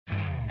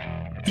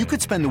You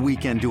could spend the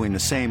weekend doing the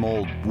same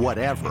old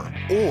whatever,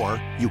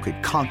 or you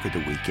could conquer the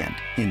weekend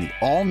in the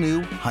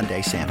all-new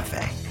Hyundai Santa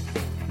Fe.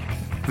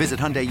 Visit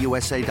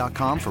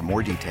HyundaiUSA.com for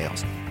more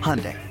details.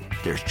 Hyundai,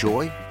 there's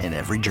joy in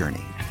every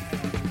journey.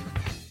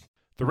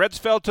 The Reds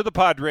fell to the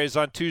Padres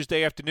on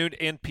Tuesday afternoon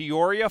in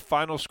Peoria.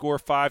 Final score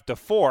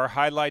 5-4.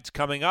 Highlights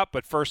coming up,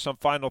 but first some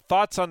final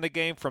thoughts on the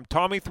game from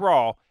Tommy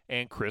Thrall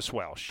and Chris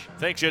Welsh.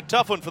 Thanks, Jed.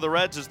 Tough one for the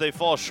Reds as they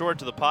fall short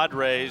to the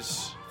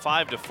Padres.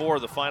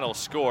 5-4 the final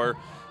score.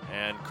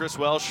 And Chris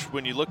Welsh,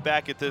 when you look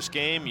back at this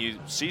game, you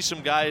see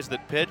some guys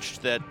that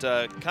pitched that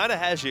kind of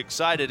has you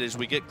excited as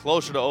we get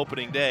closer to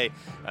opening day.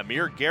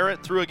 Amir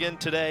Garrett threw again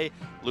today.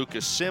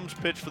 Lucas Sims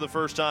pitched for the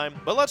first time.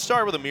 But let's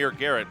start with Amir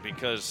Garrett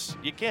because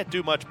you can't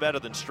do much better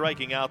than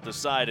striking out the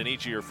side in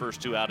each of your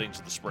first two outings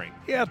of the spring.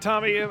 Yeah,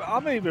 Tommy,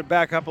 I'm even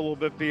back up a little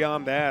bit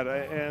beyond that.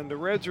 And the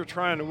Reds are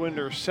trying to win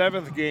their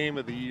 7th game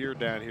of the year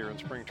down here in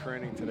spring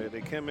training today.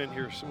 They came in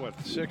here,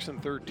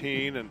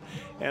 6-13,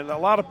 and a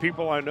lot of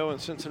people I know in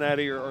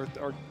Cincinnati are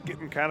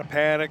getting kind of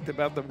panicked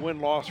about the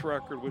win-loss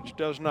record, which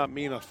does not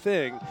mean a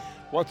thing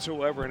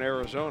whatsoever in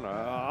Arizona.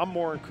 I'm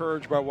more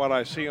encouraged by what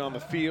I see on the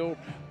field,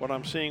 what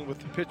I'm seeing with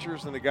the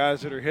pitchers and the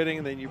guys that are hitting.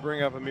 And then you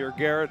bring up Amir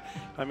Garrett.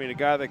 I mean, a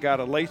guy that got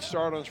a late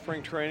start on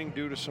spring training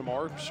due to some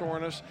arm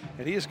soreness,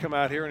 and he has come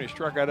out here and he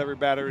struck out every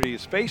batter that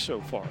he's faced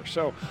so far.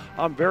 So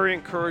I'm very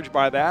encouraged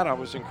by that. I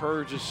was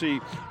encouraged to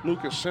see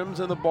Lucas Sims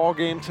in the ball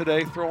game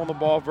today, throwing the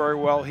ball very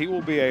well. He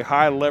will be a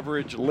high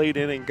leverage late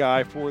inning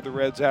guy for the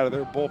Reds out of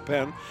their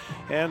bullpen.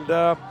 And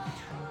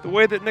the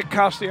way that Nick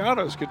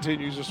Castellanos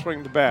continues to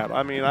swing the bat.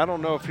 I mean, I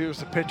don't know if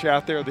there's a pitch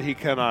out there that he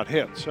cannot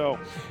hit. So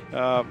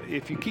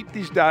if you keep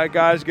these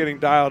guys getting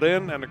dialed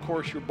in, and, of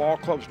course, your ball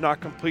club's not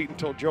complete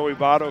until Joey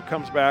Votto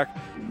comes back,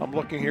 I'm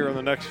looking here in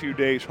the next few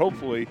days,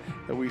 hopefully,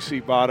 that we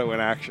see Votto in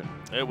action.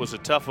 It was a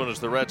tough one as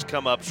the Reds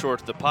come up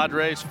short to the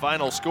Padres.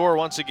 Final score,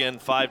 once again,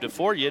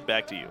 5-4. Yid,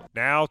 back to you.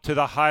 Now to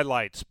the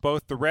highlights.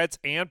 Both the Reds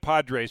and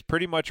Padres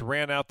pretty much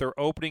ran out their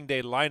opening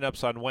day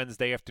lineups on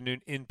Wednesday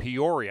afternoon in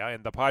Peoria,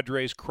 and the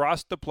Padres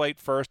crossed the plate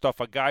first off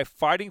a guy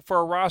fighting for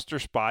a roster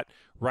spot,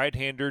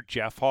 right-hander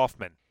Jeff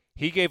Hoffman.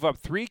 He gave up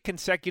 3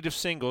 consecutive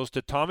singles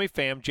to Tommy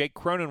Pham, Jake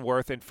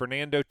Cronenworth, and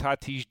Fernando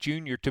Tatis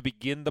Jr. to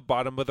begin the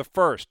bottom of the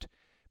first.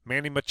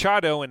 Manny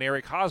Machado and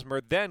Eric Hosmer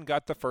then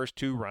got the first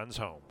 2 runs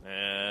home.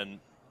 And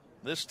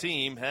this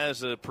team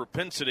has a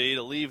propensity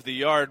to leave the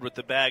yard with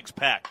the bags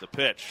packed. The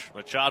pitch.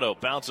 Machado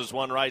bounces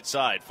one right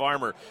side.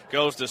 Farmer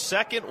goes to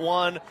second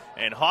one,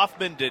 and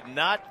Hoffman did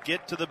not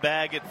get to the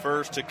bag at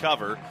first to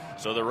cover.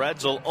 So the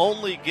Reds will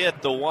only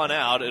get the 1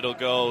 out. It'll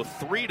go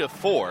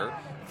 3-4.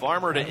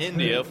 Farmer to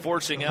India,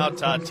 forcing out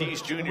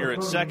Tatis Jr.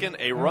 at second.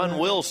 A run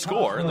will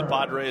score, and the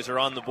Padres are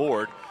on the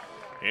board.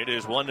 It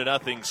is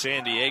 1-0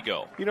 San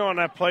Diego. You know, on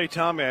that play,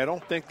 Tommy, I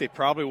don't think they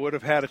probably would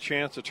have had a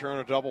chance to turn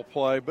a double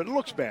play, but it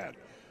looks bad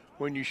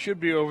when you should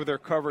be over there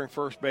covering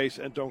first base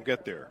and don't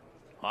get there.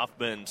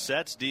 Hoffman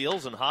sets,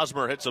 deals, and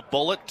Hosmer hits a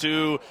bullet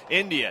to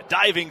India.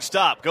 Diving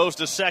stop, goes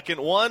to second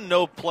one.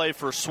 No play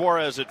for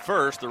Suarez at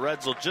first. The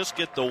Reds will just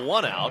get the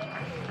 1 out.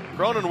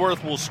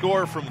 Cronenworth will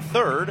score from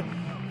third.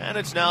 And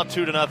it's now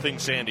 2-0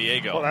 San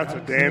Diego. Well, that's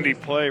a dandy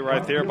play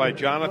right there by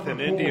Jonathan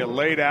India.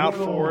 Laid out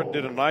for it,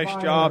 did a nice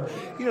job.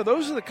 You know,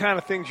 those are the kind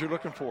of things you're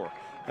looking for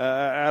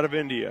out of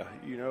India.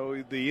 You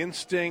know, the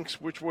instincts,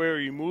 which way are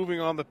you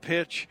moving on the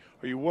pitch?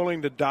 Are you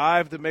willing to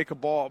dive to make a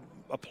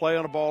play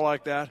on a ball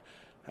like that?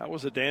 That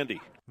was a dandy.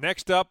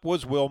 Next up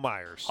was Wil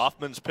Myers.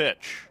 Hoffman's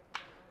pitch.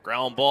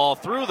 Ground ball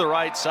through the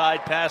right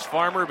side past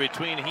Farmer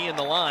between he and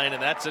the line,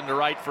 and that's into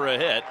right for a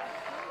hit.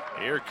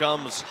 Here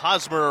comes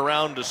Hosmer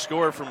around to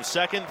score from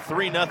second.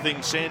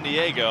 3-0 San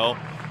Diego.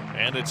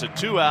 And it's a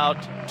 2-out,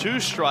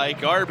 2-strike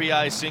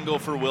RBI single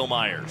for Wil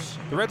Myers.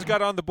 The Reds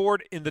got on the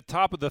board in the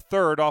top of the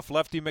third off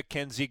lefty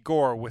Mackenzie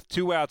Gore. With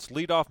 2 outs,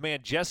 leadoff man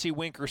Jesse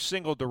Winker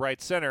singled to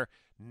right center.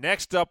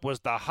 Next up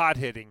was the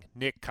hot-hitting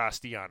Nick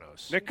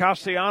Castellanos. Nick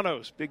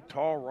Castellanos, big,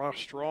 tall,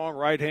 strong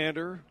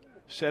right-hander.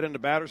 Set in the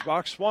batter's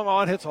box, swung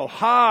on, hits a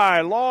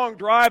high, long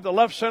drive to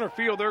left center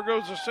field. There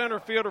goes the center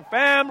fielder,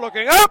 Pham,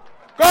 looking up.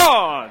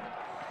 Gone!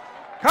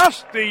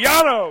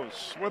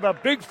 Castellanos with a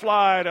big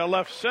fly to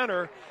left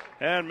center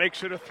and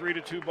makes it a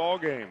 3-2 ball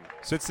game.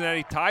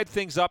 Cincinnati tied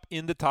things up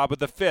in the top of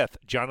the 5th.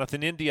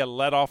 Jonathan India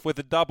led off with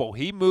a double.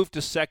 He moved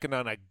to second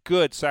on a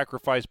good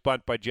sacrifice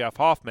bunt by Jeff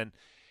Hoffman,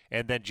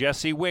 and then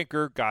Jesse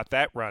Winker got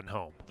that run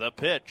home. The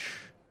pitch.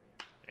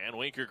 And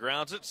Winker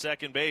grounds it,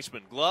 second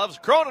baseman. Gloves,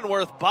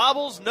 Cronenworth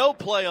bobbles, no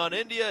play on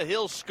India,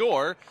 he'll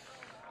score.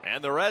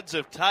 And the Reds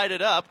have tied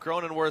it up.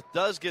 Cronenworth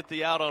does get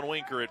the out on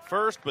Winker at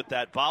first, but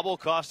that bobble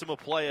cost him a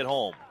play at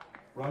home.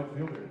 Right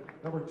fielder,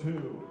 number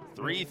 2.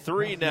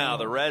 3-3 now.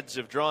 The Reds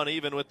have drawn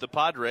even with the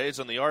Padres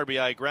on the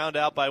RBI ground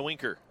out by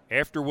Winker.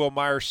 After Wil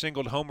Myers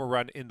singled homer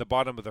run in the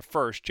bottom of the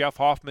first, Jeff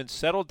Hoffman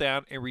settled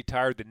down and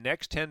retired the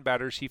next 10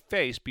 batters he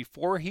faced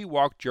before he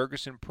walked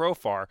Jurgensen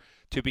Profar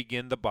to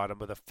begin the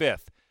bottom of the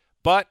 5th.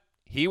 But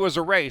he was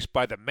erased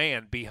by the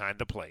man behind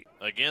the plate.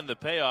 Again, the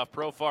payoff.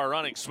 Profar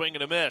running, swing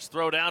and a miss.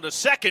 Throw down to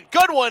second.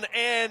 Good one,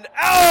 and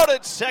out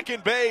at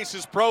second base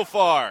is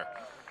Profar.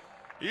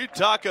 You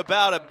talk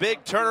about a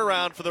big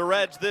turnaround for the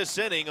Reds this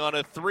inning on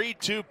a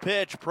 3-2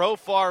 pitch.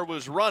 Profar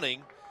was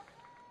running.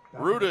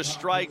 Ruda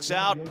strikes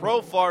out.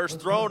 Profar's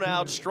thrown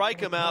out. Strike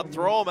him out.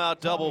 Throw him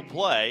out. Double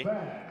play.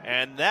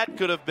 And that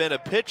could have been a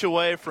pitch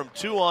away from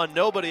 2 on,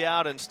 nobody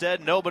out.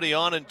 Instead, nobody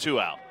on and 2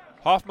 out.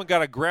 Hoffman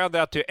got a ground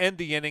out to end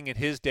the inning, and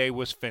his day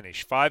was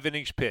finished. 5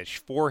 innings pitched,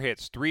 4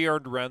 hits, 3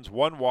 earned runs,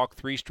 1 walk,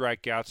 3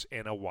 strikeouts,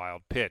 and a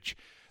wild pitch.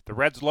 The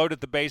Reds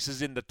loaded the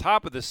bases in the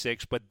top of the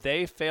 6th, but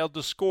they failed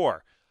to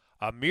score.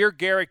 Amir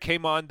Garrett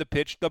came on to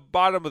pitch the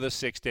bottom of the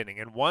 6th inning,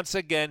 and once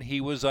again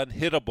he was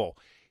unhittable.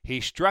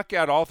 He struck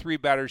out all 3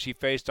 batters he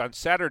faced on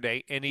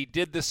Saturday, and he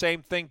did the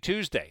same thing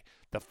Tuesday.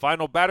 The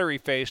final batter he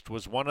faced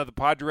was one of the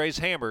Padres'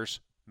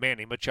 hammers,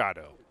 Manny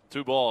Machado.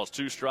 2 balls,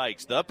 2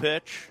 strikes. The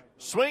pitch.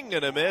 Swing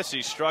and a miss.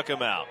 He struck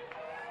him out.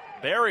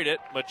 Buried it.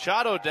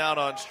 Machado down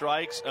on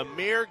strikes.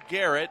 Amir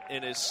Garrett,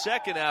 in his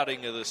second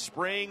outing of the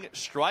spring,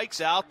 strikes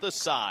out the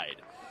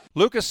side.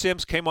 Lucas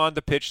Sims came on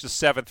to pitch the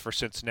 7th for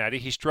Cincinnati.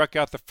 He struck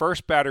out the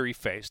first batter he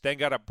faced, then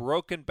got a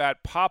broken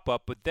bat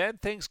pop-up, but then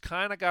things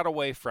kind of got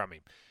away from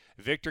him.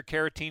 Victor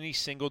Caratini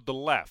singled to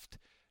left.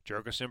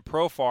 Jurgensen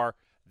Profar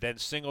then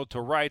singled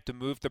to right to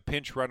move the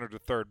pinch runner to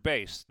third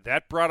base.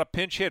 That brought a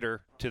pinch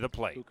hitter to the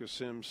plate. Lucas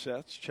Sims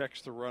sets,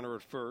 checks the runner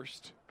at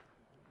first.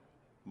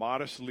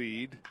 Modest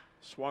lead.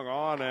 Swung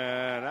on,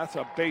 and that's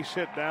a base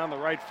hit down the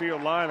right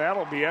field line.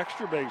 That'll be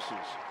extra bases.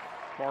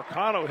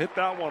 Marcano hit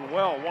that one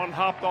well. One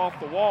hopped off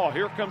the wall.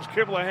 Here comes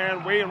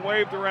Kiblahan,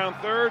 waved around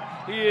third.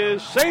 He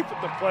is safe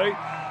at the plate,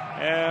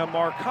 and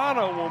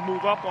Marcano will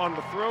move up on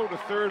the throw to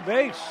third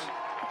base.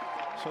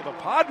 So the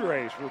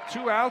Padres, with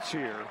 2 outs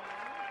here,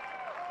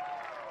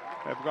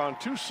 have gone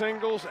 2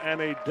 singles and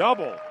a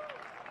double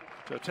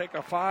to take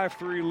a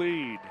 5-3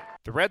 lead.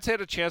 The Reds had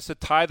a chance to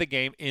tie the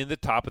game in the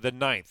top of the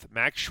 9th.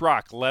 Max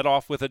Schrock led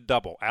off with a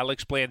double.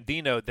 Alex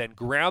Blandino then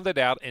grounded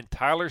out, and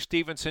Tyler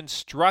Stevenson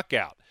struck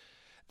out.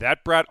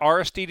 That brought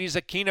Aristides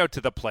Aquino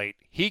to the plate.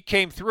 He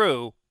came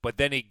through, but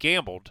then he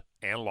gambled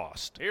and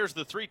lost. Here's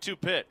the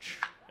 3-2 pitch.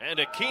 And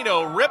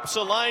Aquino rips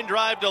a line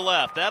drive to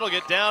left. That'll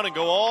get down and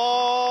go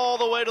all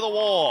the way to the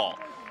wall.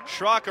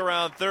 Schrock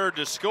around third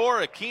to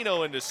score.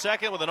 Aquino into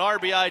second with an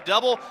RBI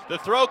double. The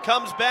throw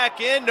comes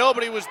back in.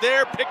 Nobody was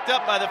there. Picked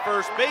up by the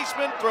first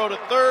baseman. Throw to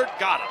third.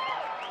 Got him.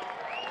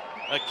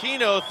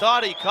 Aquino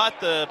thought he caught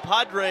the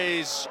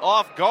Padres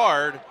off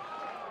guard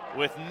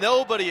with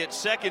nobody at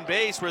second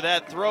base where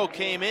that throw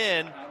came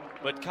in.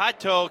 But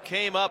Kato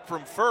came up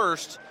from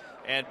first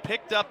and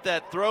picked up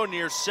that throw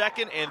near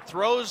second and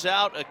throws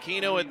out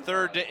Aquino at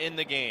third to end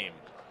the game.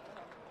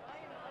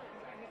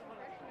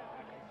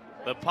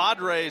 The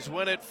Padres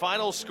win it.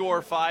 Final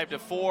score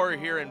 5-4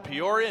 here in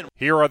Peoria.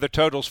 Here are the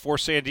totals for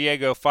San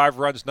Diego. 5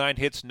 runs, 9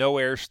 hits, no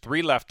errors,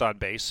 3 left on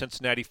base.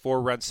 Cincinnati, 4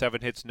 runs,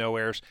 7 hits, no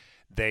errors.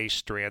 They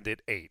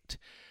stranded 8.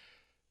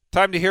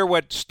 Time to hear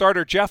what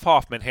starter Jeff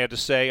Hoffman had to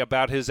say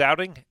about his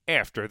outing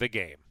after the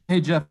game.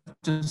 Hey, Jeff,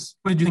 just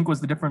what did you think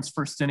was the difference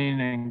first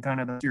inning and kind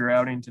of your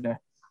outing today?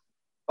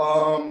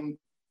 I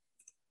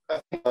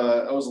think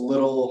I was a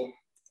little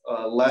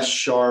less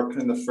sharp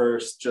in the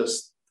first.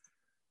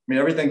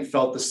 Everything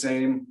felt the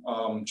same,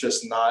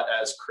 just not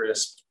as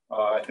crisp.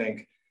 I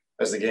think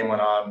as the game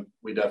went on,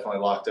 we definitely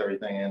locked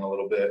everything in a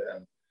little bit,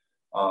 and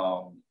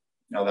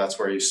that's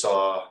where you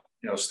saw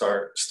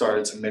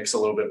started to mix a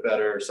little bit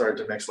better,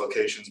 started to mix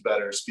locations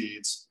better,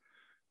 speeds,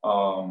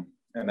 and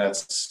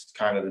that's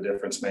kind of the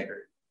difference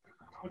maker.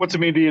 What's it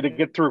mean to you to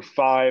get through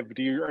 5?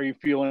 Are you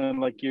feeling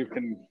like you're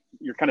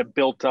kind of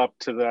built up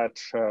to that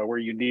where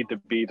you need to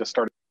be to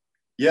start?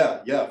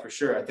 Yeah, for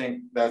sure. I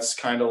think that's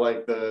kind of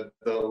like the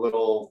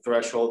little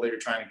threshold that you're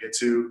trying to get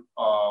to.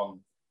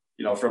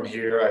 From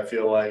here, I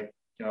feel like,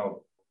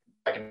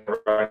 I can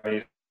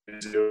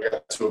get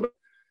to about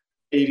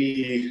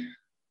 80,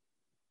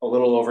 a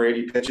little over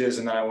 80 pitches,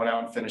 and then I went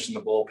out and finished in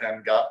the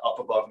bullpen, got up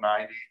above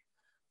 90.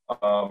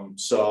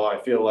 So I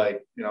feel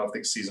like, if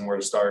the season were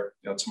to start,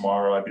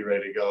 tomorrow, I'd be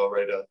ready to go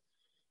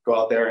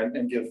out there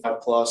and give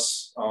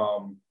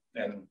 5+,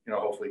 and,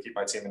 hopefully keep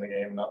my team in the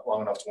game not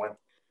long enough to win.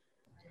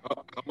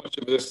 How much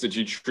of this did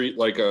you treat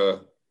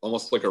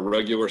almost like a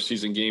regular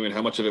season game, and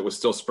how much of it was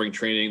still spring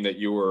training that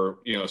you were,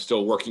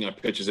 still working on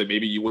pitches that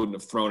maybe you wouldn't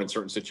have thrown in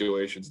certain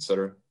situations, et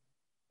cetera?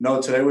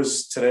 No, today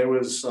was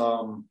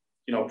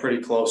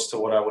pretty close to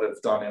what I would have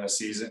done in a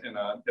season, in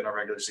a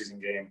regular season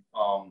game.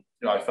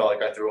 I felt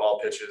like I threw all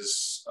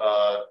pitches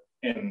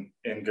in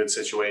good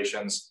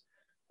situations.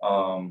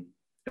 I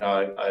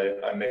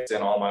mixed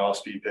in all my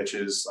off-speed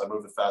pitches. I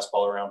moved the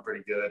fastball around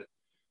pretty good.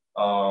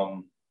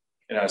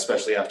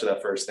 Especially after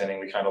that first inning,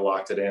 we kind of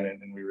locked it in,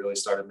 and we really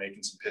started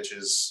making some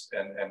pitches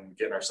and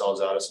getting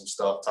ourselves out of some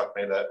stuff. Tuck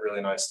made that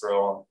really nice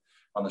throw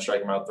on the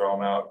strike him out, throw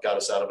him out, got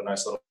us out of a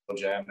nice little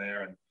jam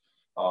there. And,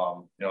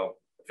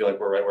 I feel like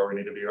we're right where we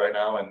need to be right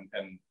now.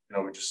 And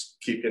we just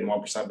keep getting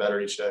 1%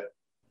 better each day.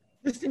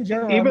 Just in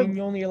general,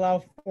 you only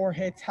allow 4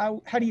 hits.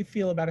 How do you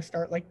feel about a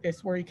start like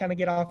this where you kind of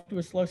get off to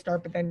a slow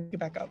start, but then get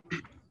back up?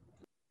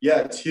 Yeah,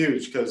 it's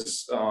huge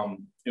because,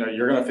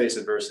 you're going to face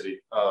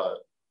adversity.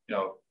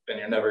 and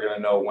you're never going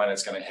to know when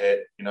it's going to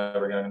hit. You're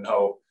never going to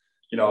know,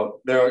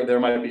 there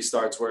might be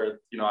starts where,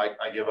 I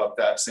give up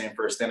that same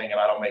first inning and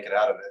I don't make it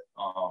out of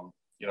it.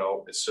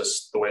 It's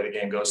just the way the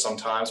game goes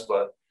sometimes,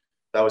 but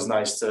that was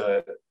nice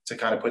to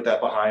kind of put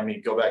that behind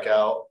me, go back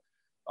out,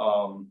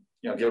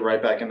 get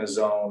right back in the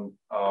zone,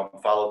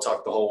 follow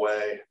Tuck the whole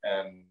way.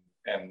 And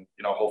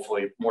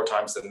hopefully more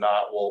times than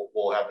not,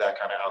 we'll have that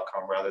kind of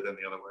outcome rather than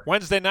the other way.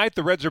 Wednesday night,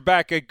 the Reds are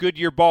back at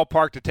Goodyear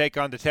Ballpark to take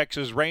on the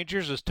Texas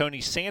Rangers as Tony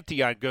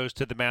Santillan goes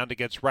to the mound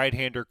against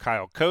right-hander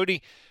Kyle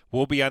Cody.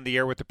 We'll be on the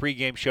air with the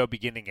pregame show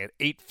beginning at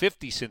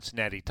 8:50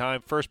 Cincinnati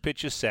time. First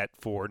pitch is set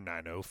for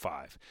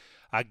 9:05.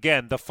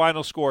 Again, the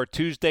final score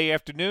Tuesday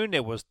afternoon,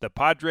 it was the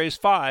Padres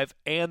 5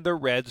 and the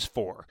Reds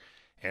 4.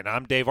 And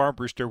I'm Dave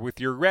Armbruster with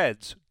your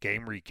Reds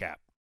game recap.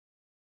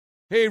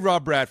 Hey,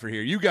 Rob Bradford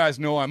here. You guys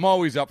know I'm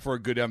always up for a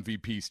good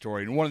MVP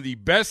story, and one of the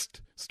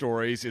best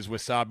stories is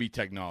Wasabi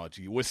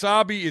Technology.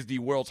 Wasabi is the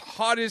world's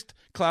hottest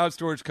cloud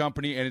storage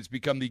company, and it's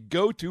become the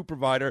go-to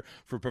provider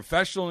for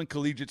professional and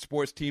collegiate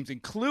sports teams,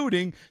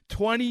 including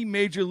 20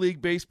 Major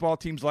League Baseball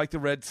teams like the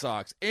Red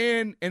Sox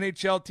and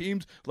NHL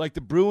teams like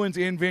the Bruins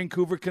and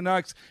Vancouver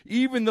Canucks.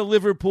 Even the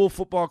Liverpool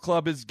Football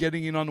Club is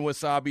getting in on the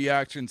Wasabi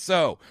action.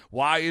 So,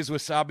 why is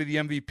Wasabi the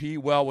MVP?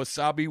 Well,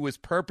 Wasabi was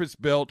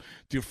purpose-built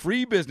to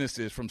free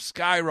businesses from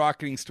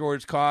skyrocketing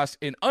storage costs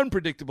and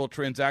unpredictable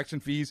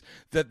transaction fees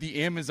that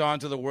the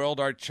Amazons of the world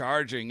are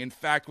charging. In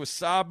fact,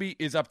 Wasabi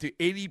is up to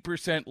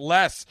 80%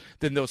 less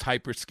than those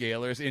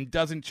hyperscalers and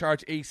doesn't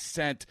charge a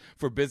cent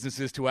for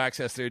businesses to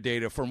access their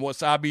data. From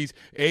Wasabi's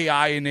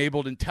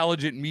AI-enabled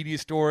intelligent media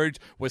storage,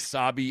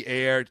 Wasabi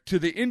Air, to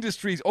the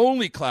industry's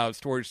only cloud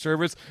storage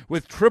service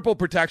with triple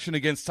protection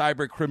against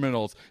cyber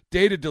criminals,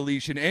 data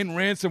deletion, and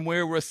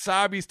ransomware,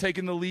 Wasabi's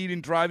taken the lead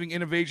in driving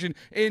innovation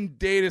in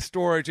data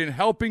storage and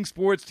helping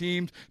sports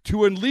teams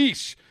to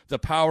unleash the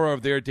power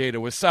of their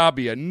data.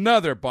 Wasabi,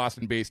 another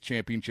Boston-based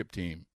championship team.